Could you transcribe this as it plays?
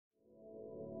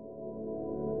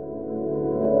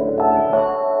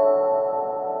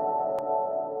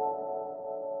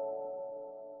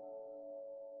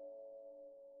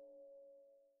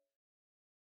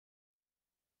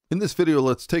this video,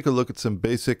 let's take a look at some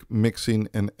basic mixing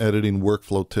and editing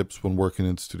workflow tips when working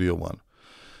in Studio One.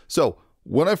 So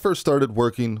when I first started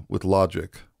working with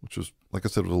Logic, which was, like I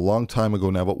said, was a long time ago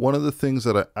now, but one of the things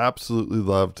that I absolutely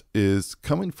loved is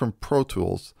coming from Pro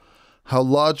Tools, how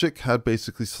Logic had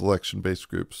basically selection-based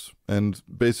groups. And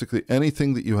basically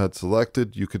anything that you had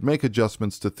selected, you could make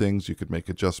adjustments to things, you could make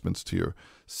adjustments to your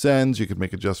sends, you could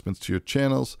make adjustments to your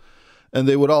channels, and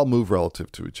they would all move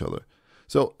relative to each other.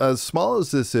 So as small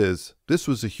as this is, this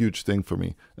was a huge thing for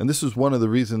me. And this is one of the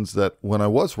reasons that when I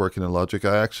was working in Logic,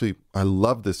 I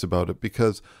loved this about it,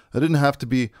 because I didn't have to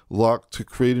be locked to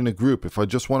creating a group. If I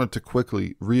just wanted to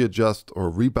quickly readjust or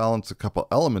rebalance a couple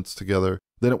elements together,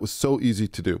 then it was so easy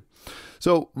to do.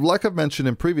 So like I've mentioned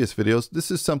in previous videos,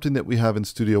 this is something that we have in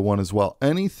Studio One as well.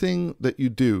 Anything that you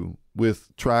do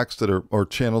with tracks that are, or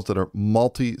channels that are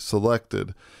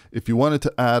multi-selected, if you wanted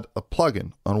to add a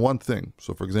plugin on one thing,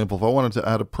 so for example, if I wanted to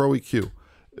add a Pro EQ,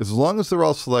 as long as they're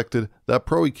all selected, that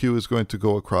Pro EQ is going to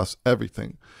go across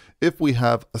everything. If we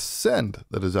have a send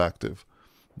that is active,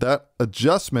 that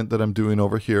adjustment that I'm doing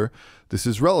over here, this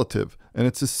is relative. And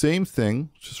it's the same thing,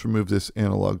 just remove this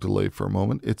analog delay for a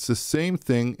moment. It's the same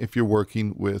thing if you're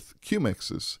working with Q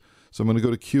mixes. So I'm going to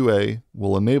go to QA,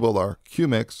 we'll enable our Q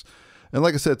mix. And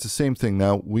like I said, it's the same thing.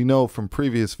 Now, we know from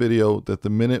previous video that the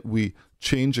minute we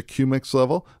change a Q mix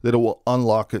level, that it will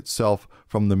unlock itself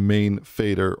from the main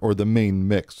fader or the main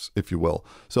mix, if you will.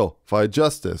 So if I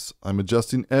adjust this, I'm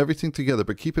adjusting everything together,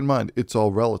 but keep in mind, it's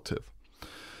all relative.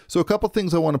 So a couple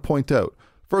things I want to point out.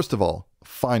 First of all,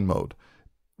 fine mode.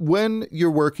 When you're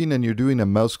working and you're doing a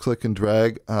mouse click and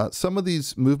drag, some of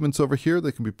these movements over here,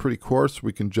 they can be pretty coarse.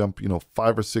 We can jump,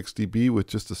 5 or 6 dB with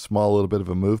just a small little bit of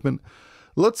a movement.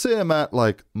 Let's say I'm at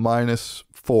like -4,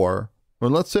 or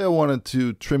let's say I wanted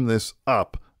to trim this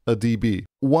up a dB.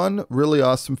 One really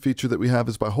awesome feature that we have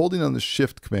is by holding on the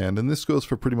Shift command, and this goes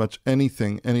for pretty much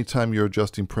anything, anytime you're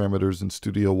adjusting parameters in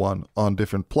Studio One on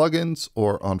different plugins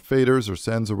or on faders or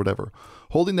sends or whatever.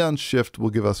 Holding down Shift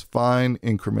will give us fine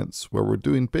increments where we're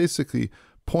doing basically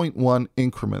 0.1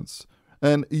 increments.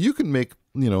 And you can make,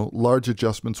 large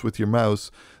adjustments with your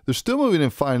mouse. They're still moving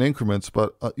in fine increments,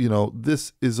 but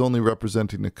this is only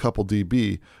representing a couple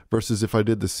dB versus if I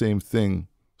did the same thing,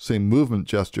 same movement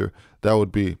gesture, that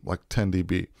would be like 10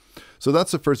 dB. So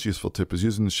that's the first useful tip, is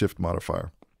using the Shift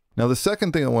modifier. Now the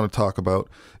second thing I want to talk about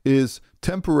is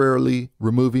temporarily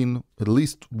removing at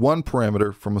least one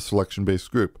parameter from a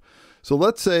selection-based group. So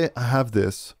let's say I have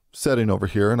this setting over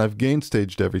here and I've gain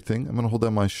staged everything. I'm going to hold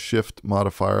down my Shift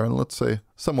modifier and let's say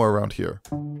somewhere around here.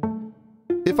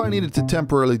 If I needed to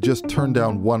temporarily just turn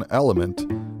down one element,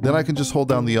 then I can just hold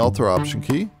down the Alt or Option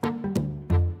key.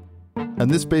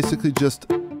 And this basically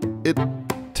it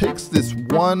takes this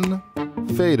one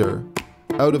fader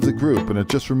out of the group and it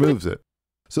just removes it.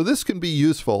 So this can be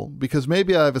useful because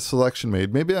maybe I have a selection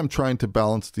made. Maybe I'm trying to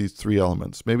balance these three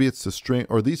elements. Maybe it's the string,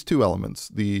 or these two elements,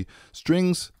 the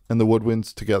strings and the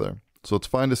woodwinds together. So let's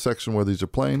find a section where these are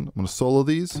playing. I'm going to solo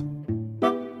these.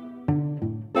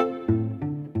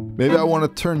 Maybe I want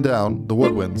to turn down the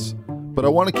woodwinds, but I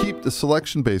want to keep the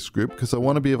selection-based group because I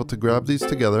want to be able to grab these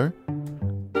together.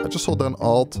 I just hold down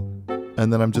Alt,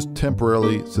 and then I'm just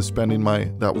temporarily suspending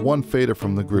that one fader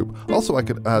from the group. Also, I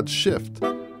could add Shift,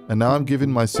 and now I'm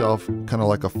giving myself kind of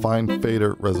like a fine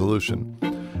fader resolution.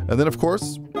 And then of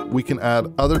course, we can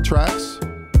add other tracks,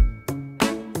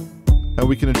 and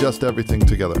we can adjust everything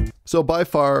together. So by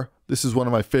far, this is one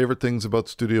of my favorite things about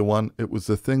Studio One. It was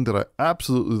the thing that I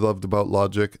absolutely loved about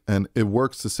Logic, and it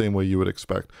works the same way you would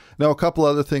expect. Now, a couple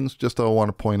other things just I want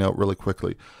to point out really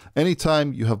quickly.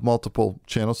 Anytime you have multiple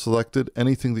channels selected,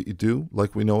 anything that you do,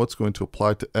 like we know, it's going to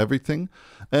apply to everything.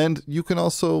 And you can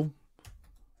also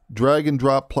drag and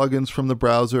drop plugins from the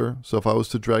browser. So if I was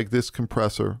to drag this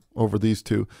compressor over these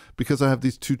two, because I have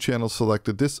these two channels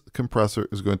selected, this compressor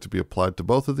is going to be applied to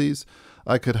both of these.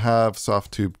 I could have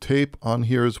soft tube tape on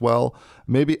here as well.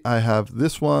 Maybe I have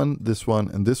this one,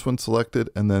 and this one selected,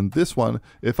 and then this one.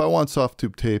 If I want soft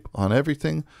tube tape on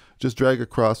everything, just drag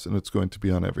across and it's going to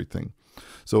be on everything.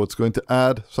 So it's going to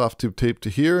add soft tube tape to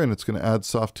here, and it's going to add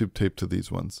soft tube tape to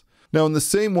these ones. Now, in the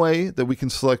same way that we can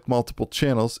select multiple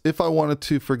channels, if I wanted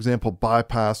to, for example,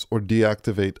 bypass or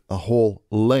deactivate a whole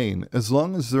lane, as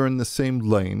long as they're in the same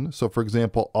lane, so for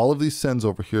example, all of these sends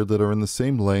over here that are in the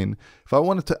same lane, if I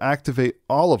wanted to activate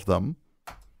all of them,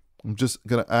 I'm just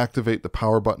going to activate the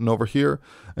power button over here.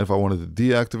 And if I wanted to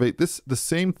deactivate this, the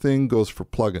same thing goes for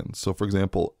plugins. So for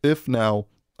example, if now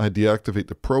I deactivate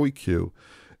the Pro EQ,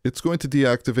 it's going to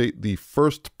deactivate the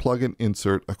first plugin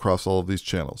insert across all of these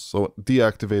channels. So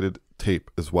deactivated tape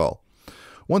as well.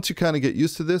 once you kind of get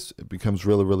used to this, it becomes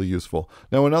really, really useful.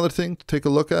 Now, another thing to take a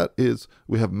look at is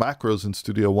we have macros in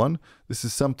Studio One. This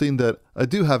is something that I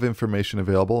do have information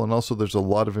available, and also there's a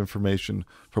lot of information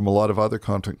from a lot of other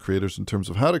content creators in terms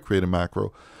of how to create a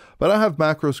macro. But I have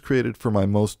macros created for my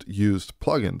most used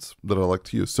plugins that I like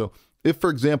to use. So if, for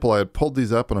example, I had pulled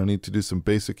these up and I need to do some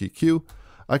basic EQ,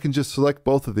 I can just select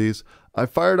both of these. I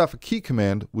fired off a key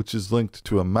command, which is linked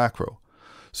to a macro.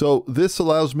 So this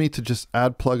allows me to just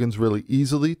add plugins really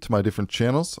easily to my different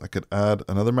channels. I could add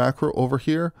another macro over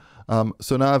here.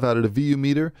 So now I've added a VU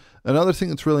meter. Another thing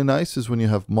that's really nice is when you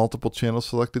have multiple channels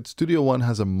selected, Studio One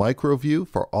has a micro view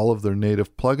for all of their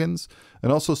native plugins,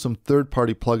 and also some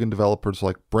third-party plugin developers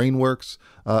like Brainworks.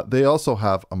 They also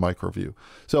have a micro view.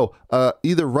 So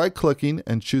either right-clicking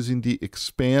and choosing the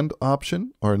expand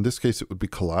option, or in this case it would be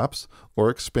collapse, or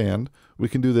expand, we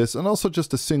can do this, and also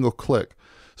just a single click.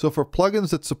 So for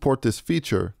plugins that support this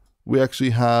feature, we actually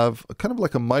have kind of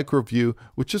like a micro view,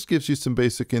 which just gives you some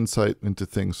basic insight into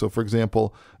things. So for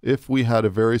example, if we had a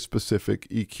very specific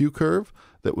EQ curve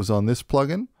that was on this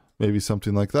plugin, maybe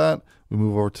something like that, we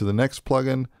move over to the next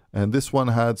plugin, and this one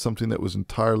had something that was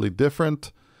entirely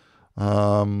different,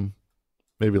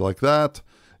 maybe like that.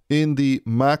 In the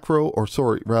macro, or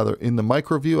sorry, rather in the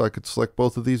micro view, I could select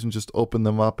both of these and just open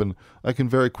them up, and I can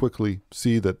very quickly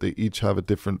see that they each have a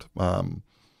different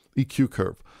EQ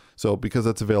curve. So because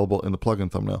that's available in the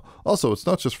plugin thumbnail. Also, it's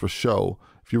not just for show.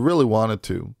 If you really wanted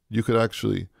to, you could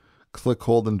actually click,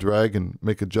 hold, and drag and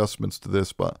make adjustments to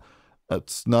this, but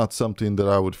it's not something that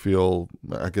I would feel,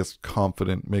 I guess,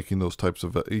 confident making those types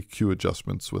of EQ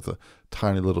adjustments with a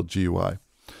tiny little GUI.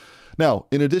 Now,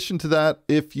 in addition to that,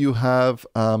 if you have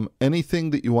anything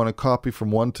that you want to copy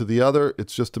from one to the other,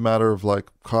 it's just a matter of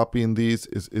like copying these,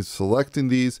 is selecting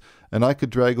these, and I could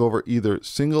drag over either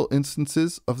single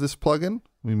instances of this plugin.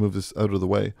 Let me move this out of the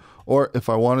way. Or if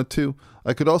I wanted to,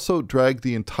 I could also drag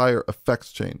the entire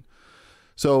effects chain.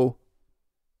 So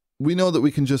we know that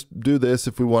we can just do this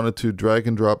if we wanted to drag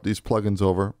and drop these plugins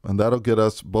over, and that'll get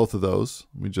us both of those.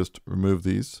 We just remove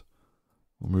these.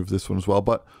 We'll move this one as well,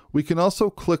 but we can also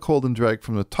click, hold, and drag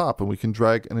from the top, and we can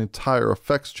drag an entire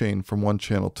effects chain from one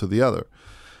channel to the other.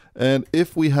 And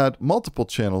if we had multiple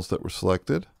channels that were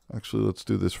selected, actually let's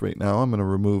do this right now. I'm going to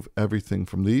remove everything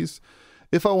from these.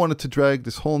 If I wanted to drag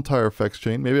this whole entire effects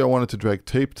chain, maybe I wanted to drag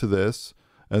tape to this,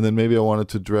 and then maybe I wanted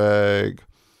to drag,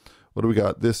 what do we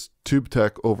got? This tube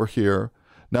tech over here.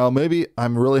 Now maybe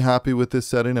I'm really happy with this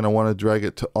setting and I want to drag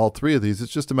it to all three of these.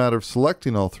 It's just a matter of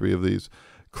selecting all three of these.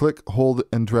 Click, hold,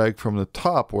 and drag from the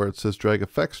top where it says drag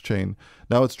effects chain.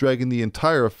 Now it's dragging the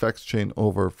entire effects chain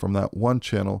over from that one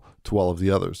channel to all of the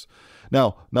others.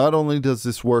 Now, not only does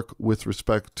this work with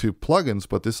respect to plugins,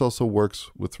 but this also works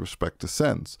with respect to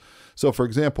sends. So for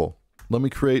example, let me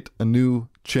create a new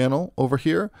channel over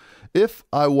here. If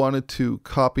I wanted to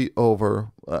copy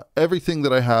over everything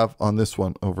that I have on this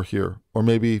one over here, or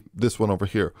maybe this one over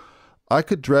here, I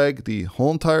could drag the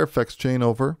whole entire effects chain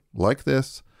over like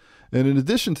this. And in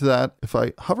addition to that, if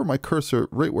I hover my cursor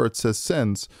right where it says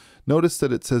sends, notice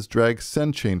that it says drag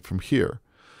send chain from here.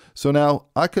 So now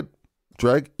I could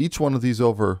drag each one of these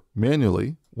over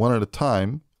manually, one at a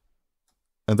time,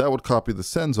 and that would copy the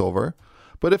sends over.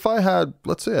 But if I had,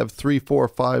 let's say I have 3, 4,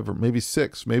 5, or maybe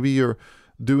 6, maybe you're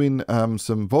doing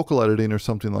some vocal editing or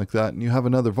something like that, and you have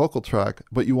another vocal track,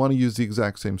 but you want to use the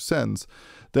exact same sends,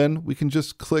 then we can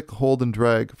just click, hold, and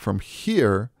drag from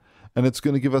here, and it's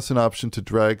going to give us an option to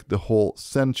drag the whole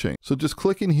send chain. So just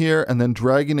clicking here and then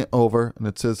dragging it over, and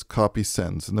it says copy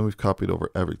sends, and then we've copied over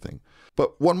everything.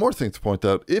 But one more thing to point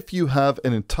out, if you have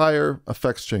an entire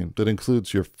effects chain that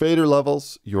includes your fader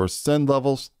levels, your send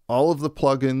levels, all of the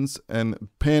plugins, and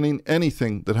panning,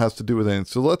 anything that has to do with anything.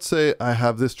 So let's say I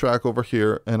have this track over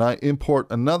here and I import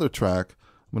another track.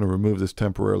 I'm going to remove this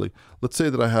temporarily. Let's say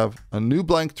that I have a new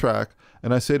blank track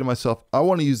and I say to myself, I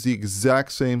want to use the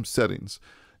exact same settings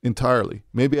entirely.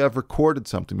 Maybe I've recorded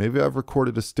something. Maybe I've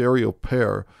recorded a stereo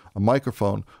pair, a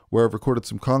microphone, where I've recorded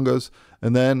some congos,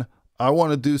 and then I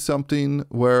want to do something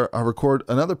where I record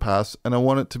another pass and I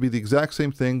want it to be the exact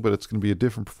same thing, but it's going to be a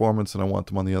different performance and I want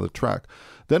them on the other track.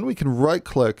 Then we can right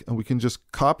click and we can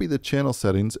just copy the channel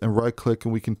settings and right click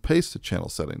and we can paste the channel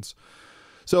settings.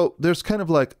 So there's kind of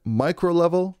like micro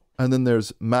level, and then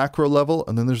there's macro level,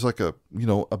 and then there's like a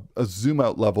zoom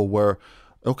out level where,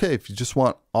 okay, if you just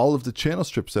want all of the channel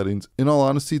strip settings, in all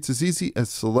honesty, it's as easy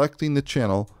as selecting the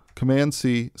channel, Command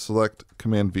C, select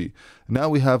Command V. Now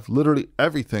we have literally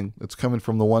everything that's coming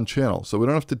from the one channel. So we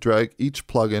don't have to drag each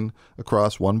plugin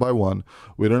across one by one.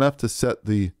 We don't have to set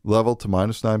the level to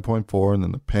 -9.4 and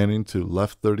then the panning to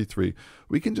left 33.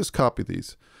 We can just copy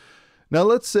these. Now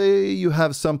let's say you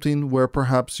have something where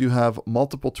perhaps you have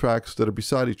multiple tracks that are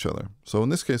beside each other. So in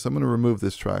this case, I'm going to remove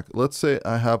this track. Let's say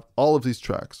I have all of these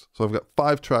tracks. So I've got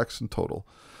 5 tracks in total.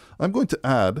 I'm going to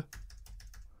add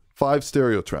 5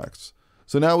 stereo tracks.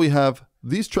 So now we have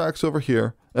these tracks over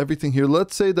here, everything here.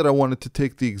 Let's say that I wanted to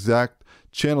take the exact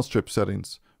channel strip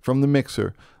settings from the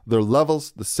mixer, their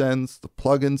levels, the sends, the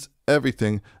plugins,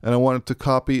 everything, and I wanted to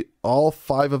copy all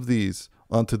 5 of these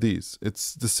onto these.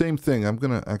 It's the same thing. I'm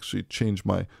going to actually change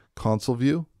my console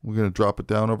view. We're going to drop it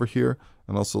down over here,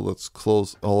 and also let's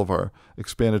close all of our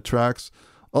expanded tracks.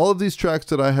 All of these tracks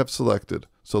that I have selected.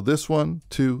 So this 1,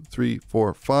 2, 3,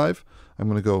 4, 5. I'm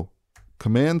going to go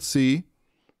Command C,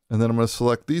 and then I'm going to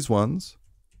select these ones.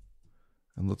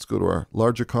 And let's go to our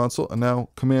larger console, and now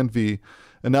Command V.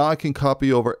 And now I can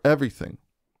copy over everything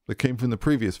that came from the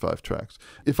previous 5 tracks.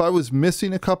 If I was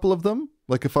missing a couple of them,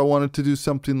 like if I wanted to do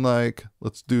something like,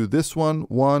 let's do this one,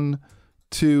 1,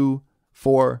 2,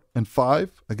 4, and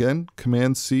 5. Again,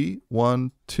 Command C,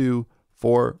 1, 2,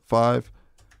 4, 5,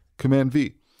 Command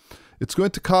V. It's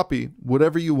going to copy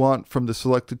whatever you want from the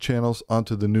selected channels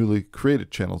onto the newly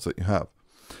created channels that you have.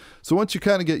 So once you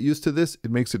kind of get used to this,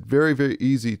 it makes it very, very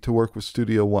easy to work with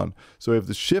Studio One. So we have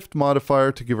the shift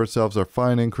modifier to give ourselves our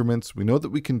fine increments. We know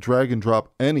that we can drag and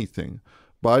drop anything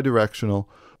bidirectional.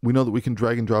 We know that we can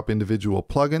drag and drop individual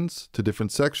plugins to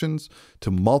different sections, to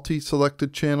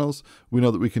multi-selected channels. We know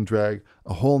that we can drag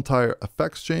a whole entire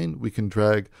effects chain. We can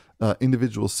drag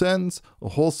individual sends, a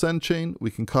whole send chain. We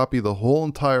can copy the whole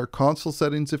entire console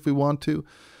settings if we want to.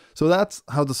 So that's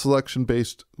how the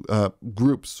selection-based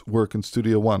groups work in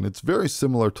Studio One. It's very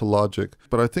similar to Logic,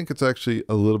 but I think it's actually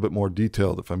a little bit more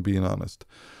detailed if I'm being honest.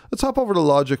 Let's hop over to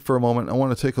Logic for a moment. I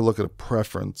want to take a look at a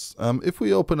preference. If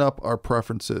we open up our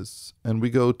preferences and we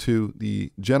go to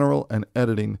the General and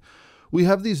Editing, we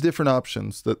have these different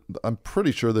options that I'm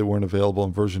pretty sure they weren't available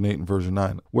in version 8 and version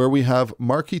 9, where we have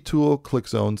Marquee Tool click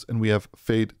zones and we have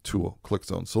Fade Tool click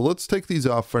zones. So let's take these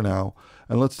off for now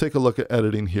and let's take a look at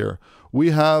editing here.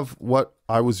 We have what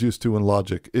I was used to in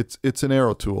Logic. It's an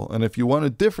arrow tool, and if you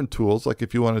wanted different tools, like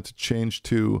if you wanted to change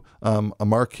to a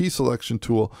marquee selection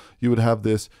tool, you would have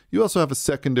this. You also have a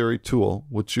secondary tool,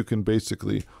 which you can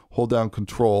basically hold down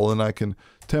Control, and I can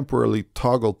temporarily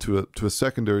toggle to a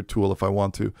secondary tool if I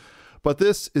want to. But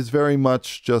this is very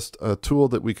much just a tool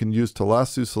that we can use to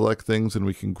lasso select things, and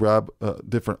we can grab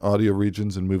different audio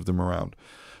regions and move them around.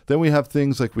 Then we have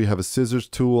things like we have a scissors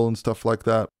tool and stuff like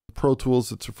that. Pro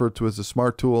Tools, it's referred to as a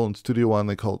smart tool. In Studio One,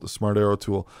 they call it the smart arrow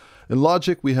tool. In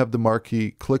Logic, we have the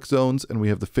marquee click zones and we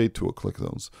have the fade tool click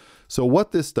zones. So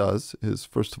what this does is,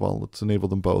 first of all, let's enable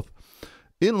them both.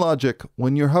 In Logic,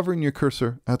 when you're hovering your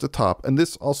cursor at the top, and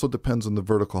this also depends on the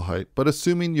vertical height, but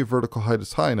assuming your vertical height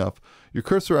is high enough, your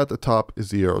cursor at the top is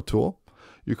the arrow tool.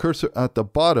 Your cursor at the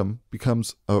bottom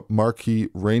becomes a marquee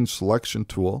range selection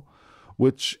tool,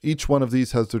 which each one of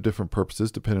these has their different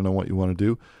purposes depending on what you want to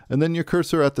do. And then your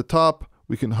cursor at the top,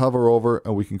 we can hover over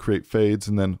and we can create fades,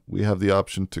 and then we have the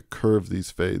option to curve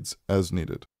these fades as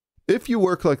needed. If you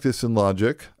work like this in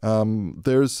Logic,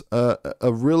 there's a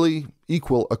really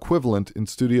equal equivalent in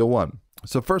Studio One.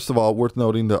 So first of all, worth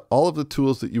noting that all of the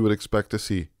tools that you would expect to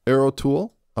see, arrow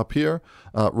tool up here,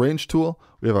 range tool,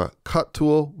 we have a cut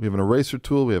tool, we have an eraser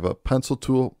tool, we have a pencil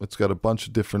tool. It's got a bunch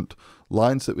of different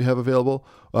lines that we have available.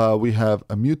 We have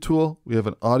a mute tool, we have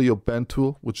an audio bend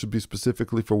tool, which should be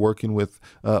specifically for working with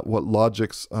what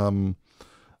Logic's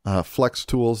flex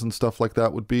tools and stuff like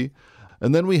that would be.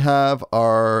 And then we have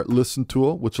our listen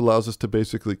tool, which allows us to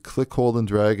basically click, hold, and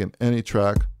drag in any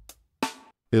track.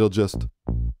 It'll just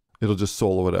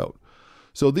solo it out.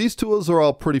 So these tools are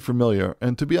all pretty familiar,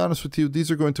 and to be honest with you, these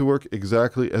are going to work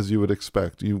exactly as you would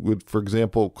expect. You would, for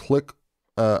example, click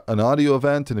an audio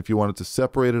event, and if you wanted to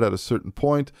separate it at a certain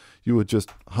point, you would just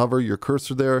hover your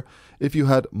cursor there. If you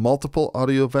had multiple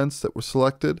audio events that were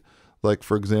selected, like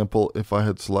for example, if I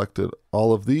had selected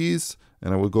all of these,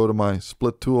 and I would go to my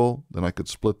split tool, then I could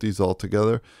split these all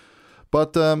together.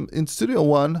 But in Studio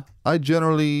One, I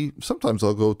generally, sometimes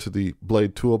I'll go to the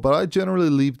blade tool, but I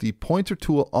generally leave the pointer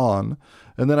tool on,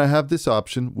 and then I have this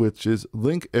option, which is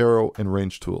link arrow and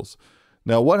range tools.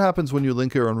 Now, what happens when you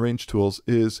link arrow and range tools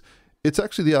is it's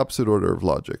actually the opposite order of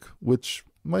Logic, which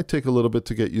might take a little bit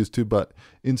to get used to, but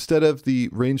instead of the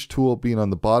range tool being on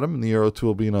the bottom and the arrow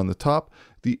tool being on the top,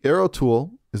 the arrow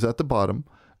tool is at the bottom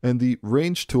and the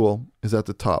range tool is at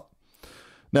the top.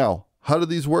 Now, how do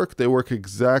these work? They work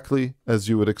exactly as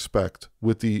you would expect.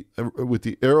 With the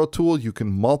arrow tool, you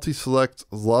can multi-select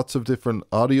lots of different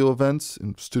audio events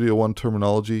in Studio One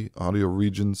terminology, audio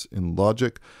regions in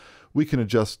Logic. We can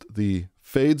adjust the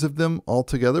fades of them all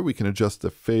together. We can adjust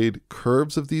the fade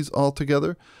curves of these all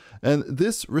together. And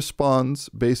this responds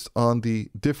based on the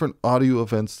different audio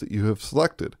events that you have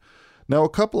selected. Now, a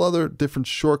couple other different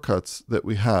shortcuts that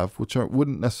we have, which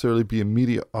wouldn't necessarily be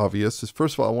immediate obvious, is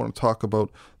first of all, I want to talk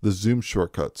about the zoom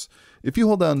shortcuts. If you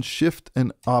hold down Shift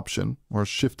and Option, or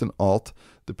Shift and Alt,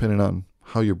 depending on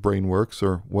how your brain works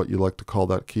or what you like to call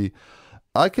that key,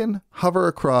 I can hover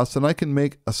across and I can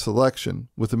make a selection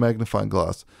with a magnifying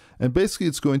glass. And basically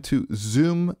it's going to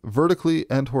zoom vertically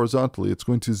and horizontally. It's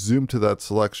going to zoom to that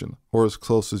selection, or as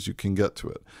close as you can get to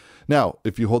it. Now,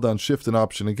 if you hold down Shift and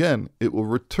Option again, it will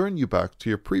return you back to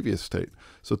your previous state.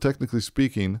 So technically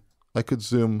speaking, I could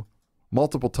zoom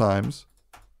multiple times,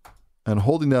 and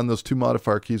holding down those two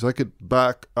modifier keys, I could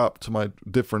back up to my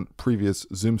different previous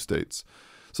zoom states.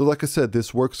 So like I said,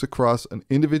 this works across an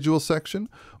individual section,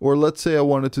 or let's say I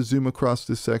wanted to zoom across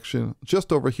this section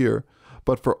just over here,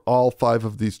 but for all 5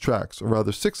 of these tracks, or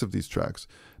rather 6 of these tracks.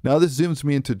 Now this zooms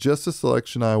me into just the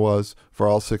selection I was for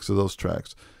all 6 of those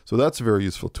tracks. So that's a very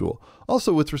useful tool.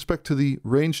 Also, with respect to the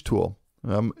range tool,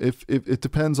 if it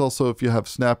depends also if you have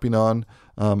snapping on,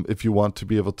 if you want to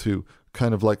be able to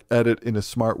kind of like edit in a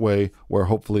smart way where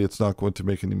hopefully it's not going to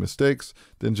make any mistakes,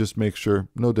 then just make sure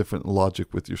no different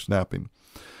logic with your snapping.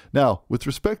 Now, with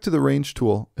respect to the range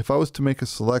tool, if I was to make a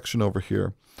selection over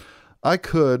here, I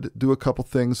could do a couple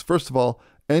things. First of all,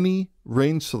 any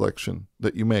range selection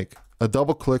that you make, a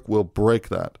double click will break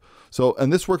that. So,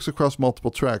 and this works across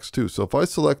multiple tracks too. So if I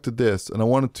selected this and I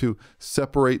wanted to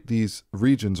separate these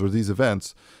regions or these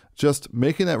events, just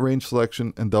making that range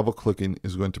selection and double clicking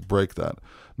is going to break that,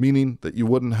 meaning that you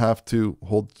wouldn't have to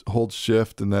hold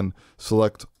Shift and then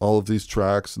select all of these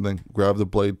tracks and then grab the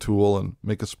blade tool and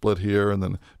make a split here and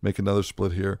then make another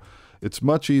split here. It's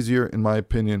much easier, in my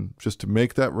opinion, just to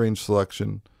make that range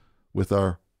selection with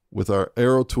our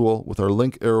arrow tool, with our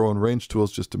link arrow and range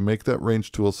tools, just to make that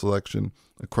range tool selection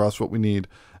across what we need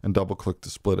and double click to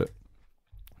split it.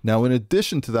 Now, in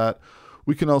addition to that,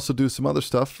 we can also do some other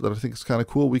stuff that I think is kind of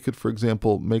cool. We could, for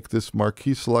example, make this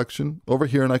marquee selection over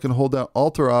here, and I can hold down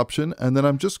Alt or Option, and then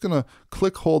I'm just going to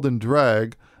click, hold, and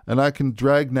drag, and I can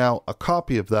drag now a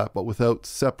copy of that, but without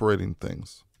separating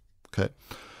things. Okay.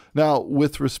 Now,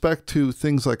 with respect to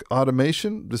things like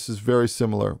automation, this is very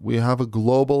similar. We have a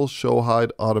global show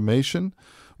hide automation,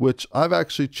 which I've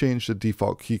actually changed the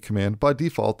default key command. By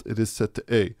default, it is set to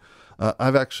A.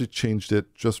 I've actually changed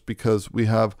it just because we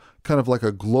have kind of like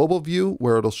a global view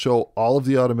where it'll show all of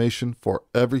the automation for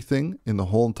everything in the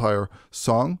whole entire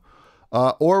song.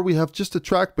 Or we have just a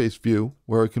track-based view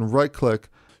where I can right-click,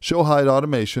 show hide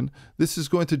automation. This is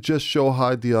going to just show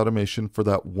hide the automation for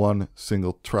that one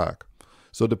single track.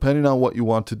 So depending on what you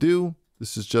want to do,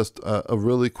 this is just a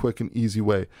really quick and easy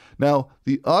way. Now,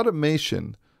 the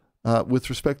automation, with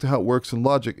respect to how it works in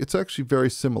Logic, it's actually very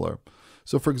similar.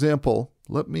 So for example,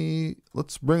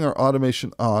 let's bring our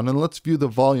automation on and let's view the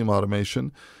volume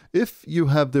automation. If you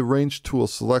have the range tool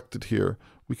selected here,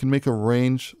 we can make a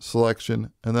range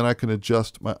selection and then I can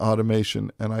adjust my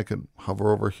automation and I can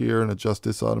hover over here and adjust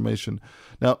this automation.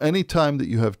 Now, anytime that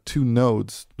you have 2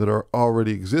 nodes that are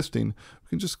already existing, we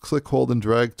can just click, hold, and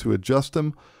drag to adjust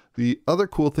them. The other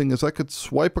cool thing is I could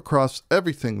swipe across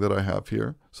everything that I have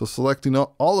here. So selecting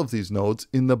all of these nodes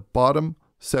in the bottom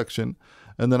section,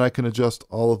 and then I can adjust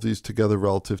all of these together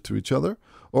relative to each other.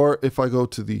 Or if I go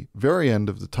to the very end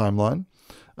of the timeline,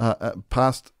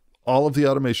 past all of the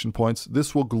automation points,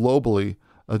 this will globally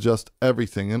adjust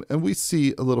everything. And we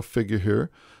see a little figure here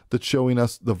that's showing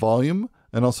us the volume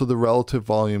and also the relative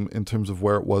volume in terms of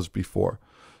where it was before.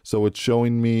 So it's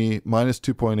showing me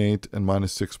 -2.8 and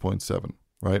 -6.7,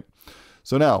 right?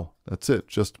 So now, that's it,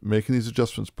 just making these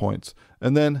adjustments points.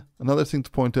 And then another thing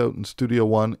to point out in Studio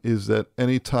One is that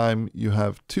anytime you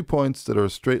have 2 points that are a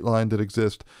straight line that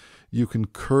exist, you can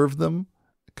curve them,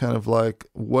 kind of like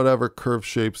whatever curve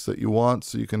shapes that you want,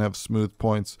 so you can have smooth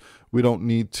points. We don't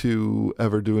need to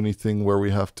ever do anything where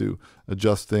we have to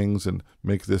adjust things and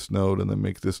make this node and then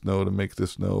make this node and make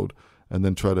this node and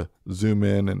then try to zoom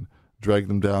in and drag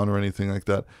them down or anything like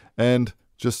that. And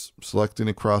just selecting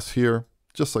across here,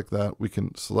 just like that, we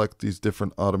can select these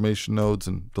different automation nodes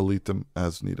and delete them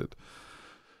as needed.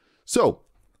 So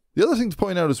the other thing to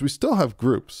point out is we still have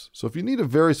groups. So if you need a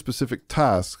very specific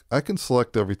task, I can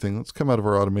select everything. Let's come out of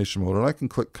our automation mode and I can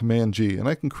click Command G and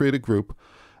I can create a group.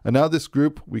 And now this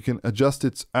group, we can adjust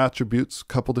its attributes a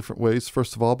couple different ways.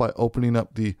 First of all, by opening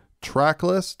up the track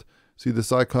list. See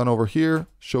this icon over here,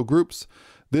 show groups.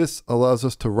 This allows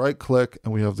us to right click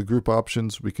and we have the group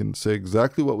options. We can say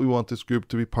exactly what we want this group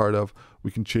to be part of.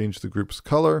 We can change the group's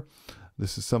color.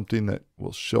 This is something that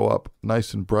will show up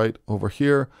nice and bright over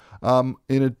here. In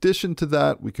addition to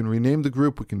that, we can rename the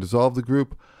group, we can dissolve the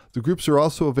group. The groups are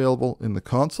also available in the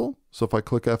console. So if I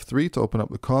click F3 to open up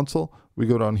the console, we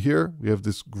go down here, we have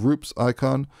this groups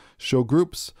icon, show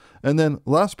groups. And then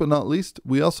last but not least,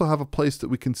 we also have a place that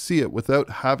we can see it without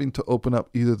having to open up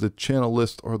either the channel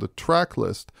list or the track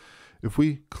list. If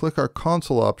we click our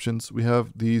console options, we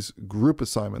have these group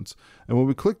assignments. And when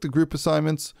we click the group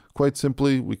assignments, quite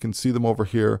simply, we can see them over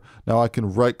here. Now I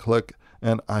can right click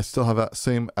and I still have that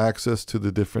same access to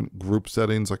the different group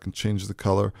settings. I can change the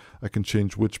color. I can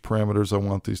change which parameters I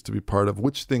want these to be part of,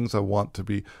 which things I want to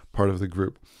be part of the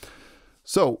group.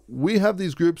 So we have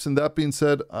these groups, and that being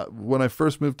said, when I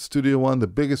first moved to Studio One, the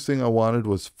biggest thing I wanted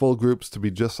was full groups to be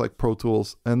just like Pro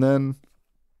Tools. And then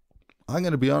I'm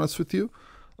going to be honest with you,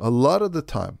 a lot of the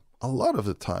time,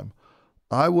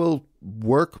 I will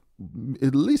work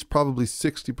at least probably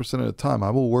 60% of the time, I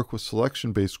will work with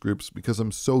selection-based groups because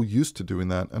I'm so used to doing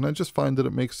that. And I just find that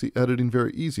it makes the editing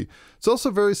very easy. It's also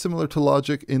very similar to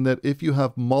Logic in that if you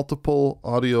have multiple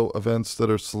audio events that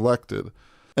are selected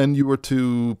and you were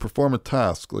to perform a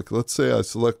task, like let's say I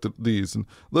selected these, and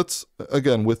let's,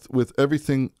 again, with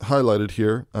everything highlighted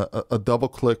here, a double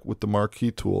click with the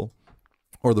marquee tool,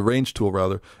 or the range tool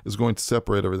rather, is going to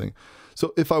separate everything.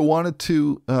 So if I wanted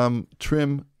to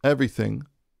trim everything,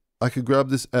 I could grab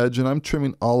this edge, and I'm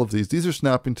trimming all of these. These are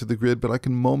snapping to the grid, but I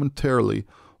can momentarily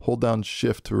hold down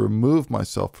Shift to remove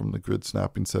myself from the grid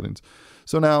snapping settings.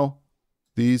 So now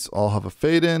these all have a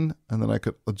fade in, and then I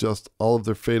could adjust all of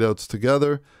their fade outs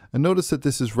together. And notice that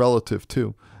this is relative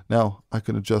too. Now I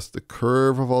can adjust the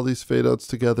curve of all these fade outs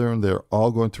together, and they're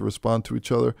all going to respond to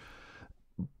each other.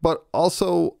 But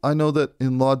also, I know that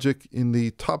in Logic, in the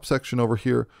top section over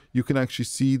here, you can actually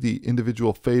see the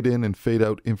individual fade in and fade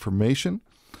out information.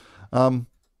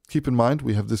 Keep in mind,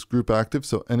 we have this group active,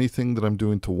 so anything that I'm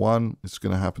doing to one is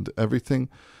going to happen to everything.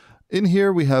 In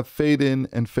here, we have fade in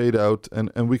and fade out,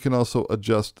 and we can also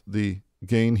adjust the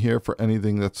gain here for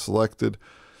anything that's selected.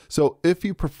 So if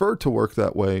you prefer to work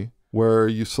that way, where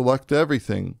you select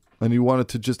everything and you wanted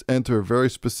to just enter a very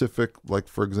specific, like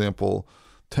for example,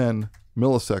 10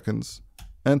 milliseconds,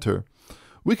 enter,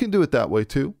 we can do it that way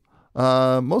too.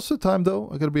 Most of the time though,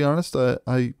 I gotta be honest,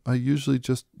 I usually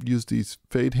just use these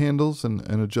fade handles and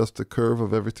adjust the curve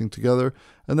of everything together.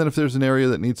 And then if there's an area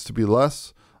that needs to be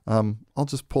less, I'll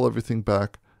just pull everything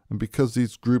back. And because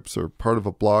these groups are part of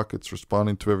a block, it's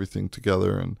responding to everything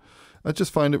together. And I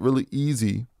just find it really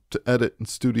easy to edit in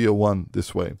Studio One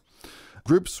this way.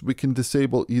 Groups, we can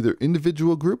disable either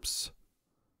individual groups.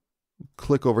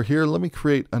 Click over here. Let me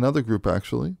create another group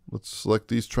actually. Let's select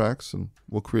these tracks and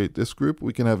we'll create this group.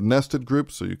 We can have nested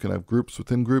groups, so you can have groups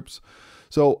within groups.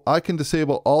 So I can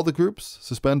disable all the groups,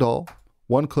 suspend all,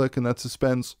 one click, and that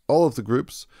suspends all of the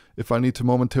groups. If I need to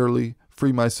momentarily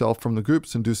free myself from the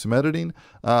groups and do some editing,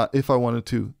 if I wanted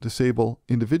to disable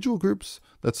individual groups,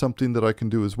 that's something that I can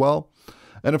do as well.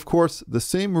 And of course, the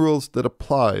same rules that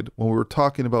applied when we were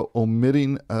talking about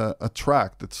omitting a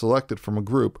track that's selected from a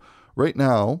group. Right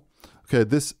now, okay,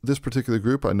 this particular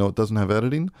group, I know it doesn't have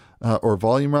editing, or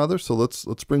volume rather, so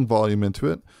let's bring volume into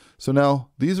it. So now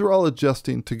these are all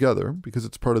adjusting together because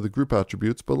it's part of the group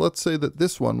attributes, but let's say that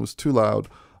this one was too loud.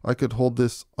 I could hold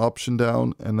this option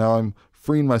down, and now I'm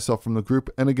freeing myself from the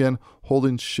group. And again,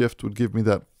 holding Shift would give me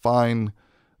that fine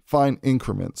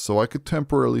increments, so I could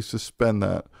temporarily suspend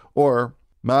that, or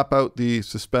map out the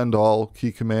suspend all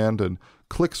key command and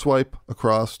click swipe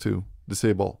across to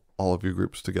disable all of your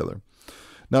groups together.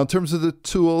 Now in terms of the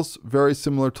tools, very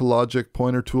similar to Logic: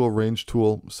 pointer tool, range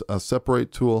tool,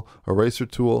 separate tool, eraser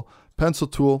tool, pencil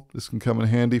tool. This can come in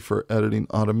handy for editing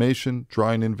automation,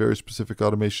 drawing in very specific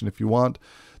automation if you want.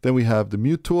 Then we have the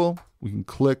mute tool. We can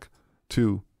click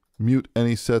to mute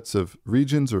any sets of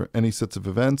regions or any sets of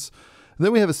events. And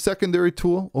then we have a secondary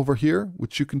tool over here,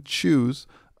 which you can choose.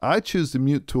 I choose the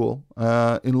mute tool.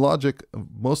 In Logic,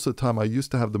 most of the time I used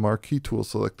to have the marquee tool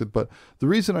selected, but the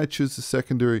reason I choose the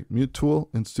secondary mute tool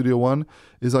in Studio One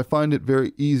is I find it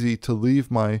very easy to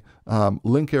leave my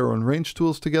link arrow and range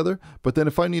tools together. But then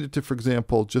if I needed to, for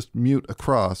example, just mute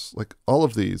across, like all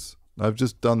of these, I've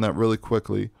just done that really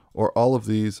quickly, or all of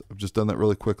these, I've just done that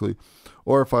really quickly.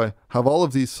 Or if I have all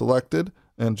of these selected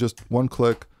and just one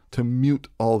click to mute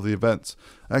all the events.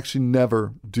 I actually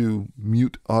never do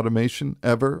mute automation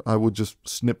ever. I would just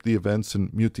snip the events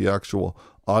and mute the actual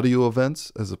audio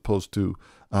events as opposed to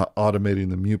automating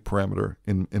the mute parameter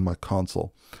in my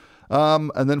console.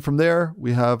 And then from there,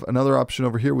 we have another option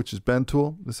over here, which is bend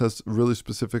tool. This has really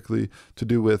specifically to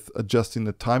do with adjusting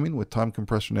the timing with time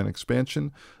compression and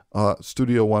expansion.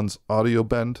 Studio One's audio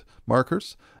bend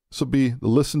markers. This will be the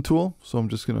listen tool. So I'm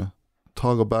just going to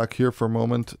toggle back here for a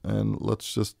moment, and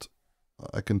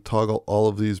I can toggle all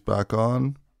of these back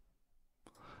on.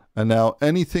 And now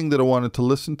anything that I wanted to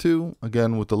listen to,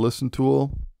 again with the listen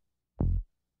tool.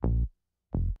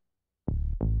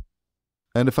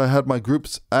 And if I had my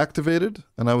groups activated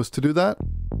and I was to do that,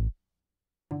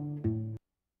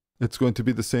 it's going to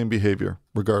be the same behavior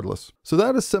regardless. So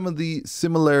that is some of the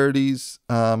similarities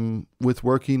with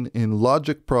working in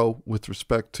Logic Pro with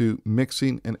respect to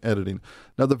mixing and editing.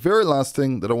 Now, the very last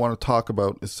thing that I want to talk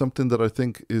about is something that I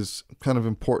think is kind of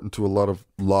important to a lot of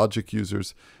Logic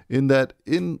users, in that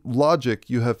in Logic,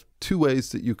 you have two ways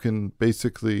that you can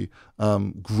basically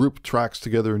group tracks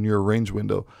together in your arrange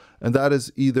window. And that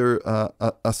is either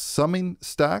a summing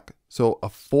stack, so a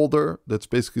folder that's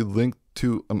basically linked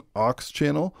to an aux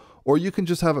channel, or you can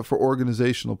just have it for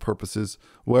organizational purposes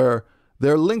where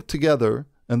they're linked together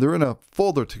and they're in a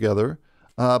folder together,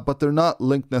 but they're not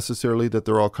linked necessarily that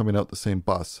they're all coming out the same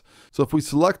bus. So if we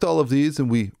select all of these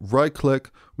and we right click,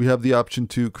 we have the option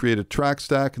to create a track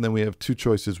stack, and then we have two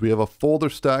choices. We have a folder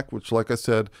stack, which, like I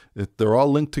said, they're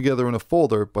all linked together in a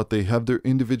folder, but they have their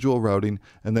individual routing,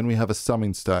 and then we have a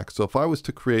summing stack. So if I was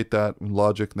to create that in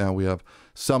Logic, now we have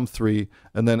sum3,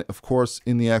 and then of course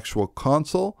in the actual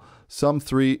console,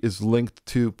 sum3 is linked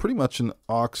to pretty much an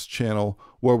aux channel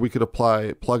where we could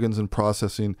apply plugins and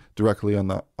processing directly on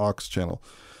the aux channel.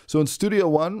 So in Studio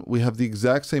One, we have the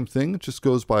exact same thing. It just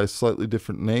goes by a slightly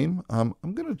different name. I'm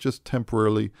going to just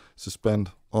temporarily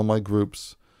suspend all my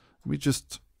groups. We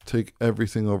just take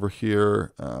everything over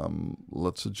here.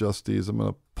 Let's adjust these. I'm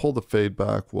going to pull the fade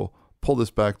back. We'll pull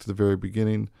this back to the very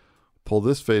beginning, pull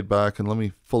this fade back, and let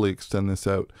me fully extend this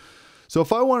out. So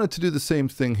if I wanted to do the same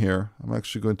thing here, I'm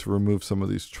actually going to remove some of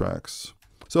these tracks.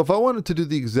 So if I wanted to do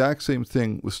the exact same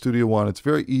thing with Studio One, it's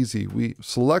very easy. We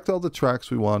select all the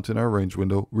tracks we want in our range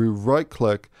window, we right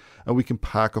click, and we can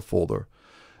pack a folder.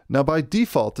 Now by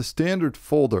default, the standard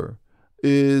folder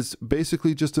is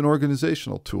basically just an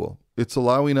organizational tool. It's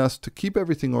allowing us to keep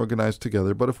everything organized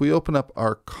together, but if we open up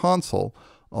our console,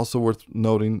 also worth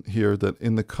noting here that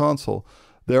in the console,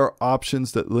 there are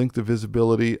options that link the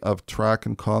visibility of track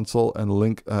and console and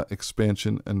link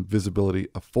expansion and visibility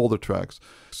of folder tracks.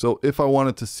 So if I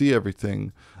wanted to see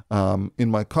everything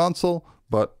in my console,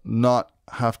 but not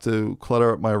have to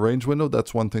clutter up my arrange window,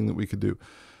 that's one thing that we could do.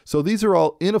 So these are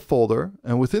all in a folder,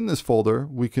 and within this folder,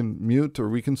 we can mute or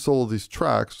we can solo these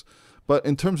tracks. But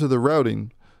in terms of the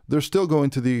routing, they're still going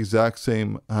to the exact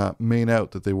same main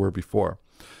out that they were before.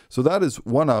 So that is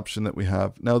one option that we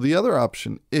have. Now the other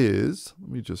option is,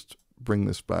 let me just bring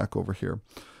this back over here.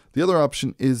 The other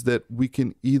option is that we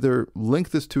can either link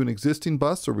this to an existing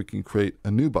bus or we can create a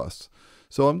new bus.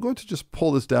 So I'm going to just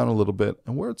pull this down a little bit,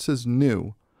 and where it says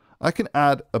new, I can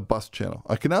add a bus channel.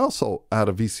 I can also add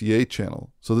a VCA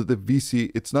channel so that the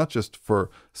VC, it's not just for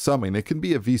summing, it can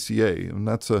be a VCA, and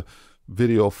that's a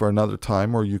video for another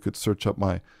time, or you could search up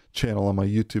my channel on my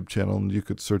YouTube channel and you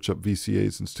could search up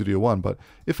VCAs in Studio One. But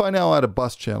if I now add a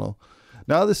bus channel,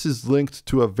 now this is linked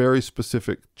to a very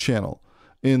specific channel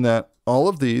in that all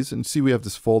of these, and see we have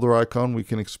this folder icon, we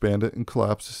can expand it and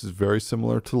collapse. This is very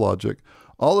similar to Logic.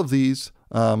 All of these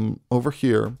over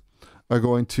here are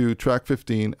going to track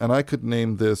 15, and I could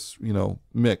name this, you know,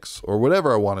 mix or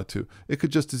whatever I wanted to. It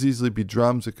could just as easily be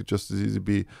drums, it could just as easily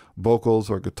be vocals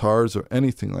or guitars or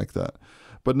anything like that.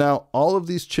 But now all of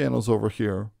these channels over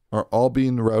here are all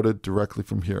being routed directly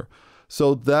from here.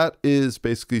 So that is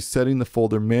basically setting the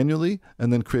folder manually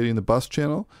and then creating the bus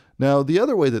channel. Now the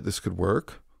other way that this could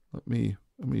work, let me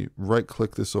right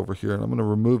click this over here, and I'm going to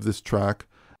remove this track.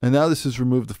 And now this has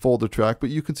removed the folder track, but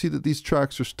you can see that these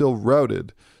tracks are still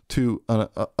routed to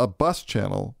a bus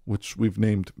channel, which we've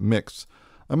named mix.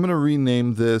 I'm going to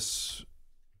rename this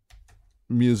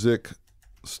music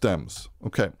stems.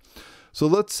 Okay. So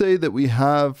let's say that we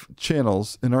have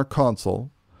channels in our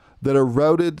console that are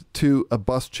routed to a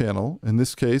bus channel. In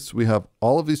this case, we have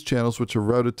all of these channels which are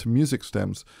routed to music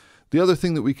stems. The other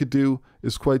thing that we could do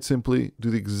is quite simply do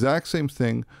the exact same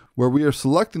thing where we are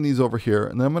selecting these over here,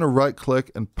 and then I'm going to right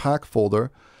click and pack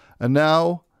folder. And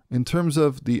now in terms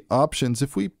of the options,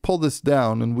 if we pull this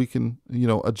down and we can, you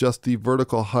know, adjust the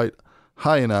vertical height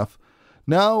high enough,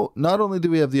 now not only do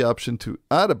we have the option to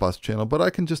add a bus channel, but I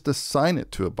can just assign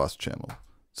it to a bus channel.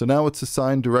 So now it's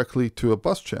assigned directly to a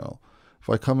bus channel. If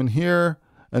I come in here,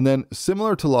 and then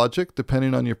similar to Logic,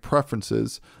 depending on your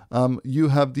preferences, you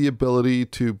have the ability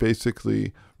to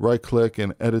basically right click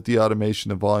and edit the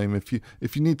automation of volume. If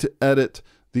you need to edit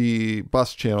the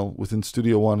bus channel within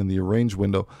Studio One in the arrange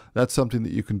window, that's something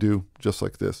that you can do just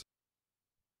like this.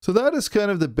 So that is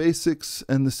kind of the basics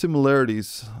and the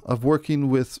similarities of working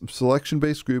with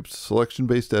selection-based groups,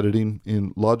 selection-based editing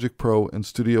in Logic Pro and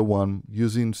Studio One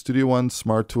using Studio One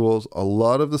Smart Tools. A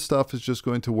lot of the stuff is just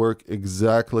going to work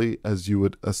exactly as you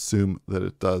would assume that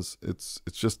it does. It's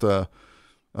just I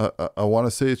want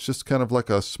to say it's just kind of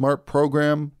like a smart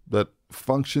program that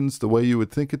functions the way you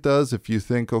would think it does. If you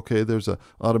think, okay, there's a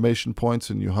automation points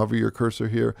and you hover your cursor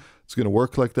here, it's going to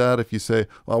work like that. If you say,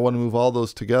 well, I want to move all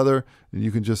those together, and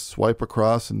you can just swipe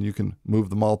across and you can move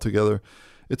them all together.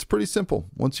 It's pretty simple.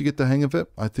 Once you get the hang of it,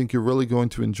 I think you're really going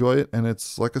to enjoy it. And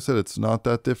it's, like I said, it's not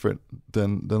that different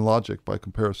than Logic by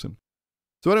comparison.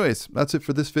 So anyways, that's it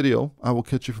for this video. I will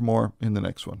catch you for more in the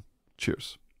next one.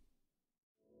 Cheers.